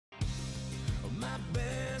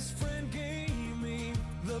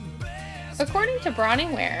According to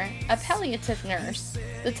Bronnie Ware, a palliative nurse,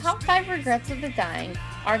 the top 5 regrets of the dying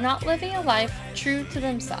are not living a life true to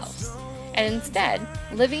themselves, and instead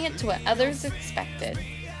living it to what others expected.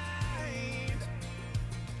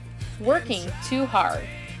 Working too hard.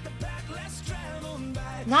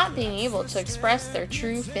 Not being able to express their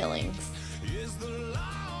true feelings.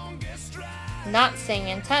 Not staying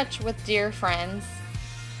in touch with dear friends.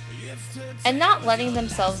 And not letting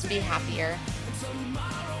themselves be happier.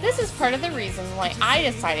 This is part of the reason why I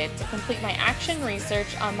decided to complete my action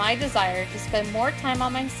research on my desire to spend more time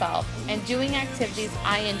on myself and doing activities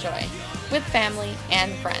I enjoy with family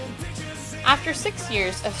and friends. After 6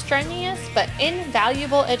 years of strenuous but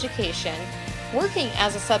invaluable education, working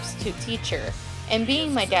as a substitute teacher, and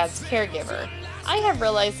being my dad's caregiver, I have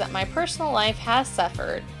realized that my personal life has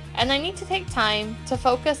suffered, and I need to take time to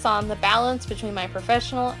focus on the balance between my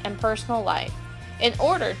professional and personal life in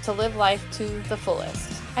order to live life to the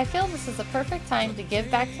fullest. I feel this is a perfect time to give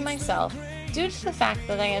back to myself due to the fact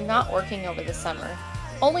that I am not working over the summer,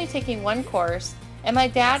 only taking 1 course, and my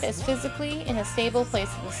dad is physically in a stable place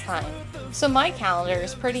at this time, so my calendar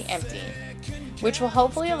is pretty empty, which will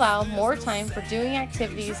hopefully allow more time for doing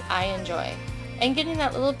activities I enjoy, and getting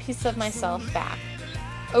that little piece of myself back.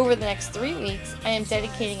 Over the next 3 weeks, I am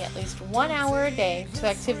dedicating at least 1 hour a day to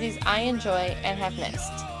activities I enjoy and have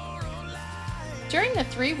missed. During the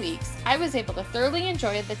 3 weeks, I was able to thoroughly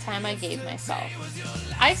enjoy the time I gave myself.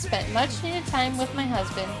 I spent much needed time with my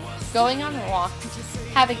husband, going on walks,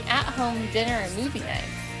 having at-home dinner and movie nights,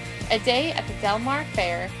 a day at the Del Mar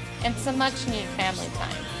Fair, and some much needed family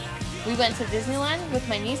time. We went to Disneyland with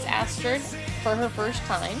my niece Astrid for her first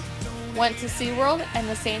time, went to SeaWorld and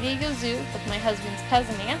the San Diego Zoo with my husband's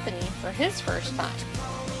cousin Anthony for his first time,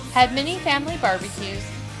 had many family barbecues,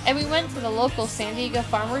 and we went to the local San Diego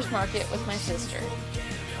Farmers Market with my sister.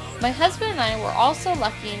 My husband and I were also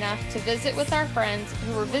lucky enough to visit with our friends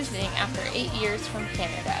who were visiting after 8 years from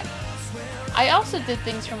Canada. I also did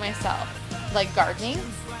things for myself, like gardening,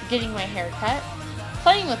 getting my hair cut,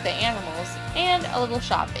 playing with the animals, and a little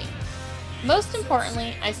shopping. Most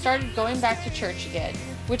importantly, I started going back to church again,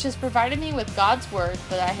 which has provided me with God's Word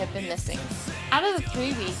that I have been missing. Out of the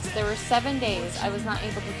 3 weeks, there were 7 days I was not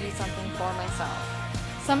able to do something for myself.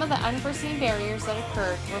 Some of the unforeseen barriers that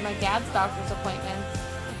occurred were my dad's doctor's appointments,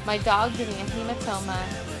 my dog getting a hematoma,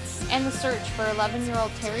 and the search for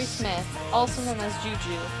 11-year-old Terry Smith, also known as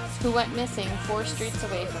Juju, who went missing 4 streets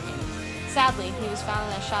away from me. Sadly, he was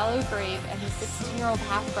found in a shallow grave, and his 16-year-old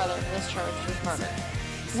half-brother was charged with murder.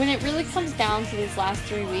 When it really comes down to these last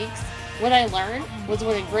 3 weeks, what I learned was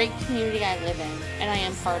what a great community I live in, and I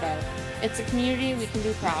am part of. It's a community we can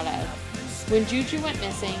be proud of. When Juju went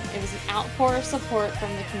missing, it was an outpour of support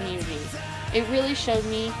from the community. It really showed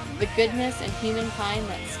me the goodness in humankind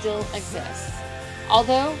that still exists.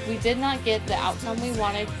 Although we did not get the outcome we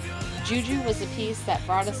wanted, Juju was a piece that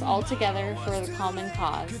brought us all together for the common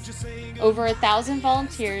cause. Over 1,000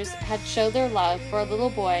 volunteers had showed their love for a little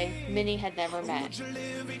boy many had never met.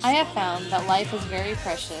 I have found that life is very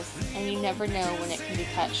precious, and you never know when it can be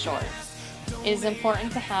cut short. It is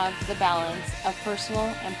important to have the balance of personal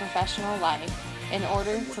and professional life in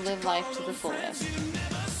order to live life to the fullest.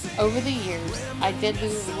 Over the years, I did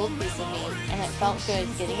lose a little piece of me, and it felt good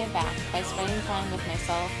getting it back by spending time with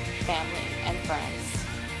myself, family, and friends.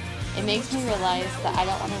 It makes me realize that I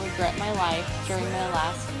don't want to regret my life during my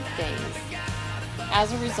last days.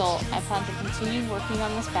 As a result, I plan to continue working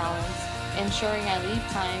on this balance, ensuring I leave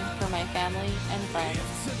time for my family and friends,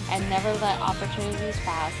 and never let opportunities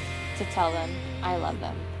pass to tell them I love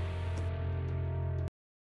them.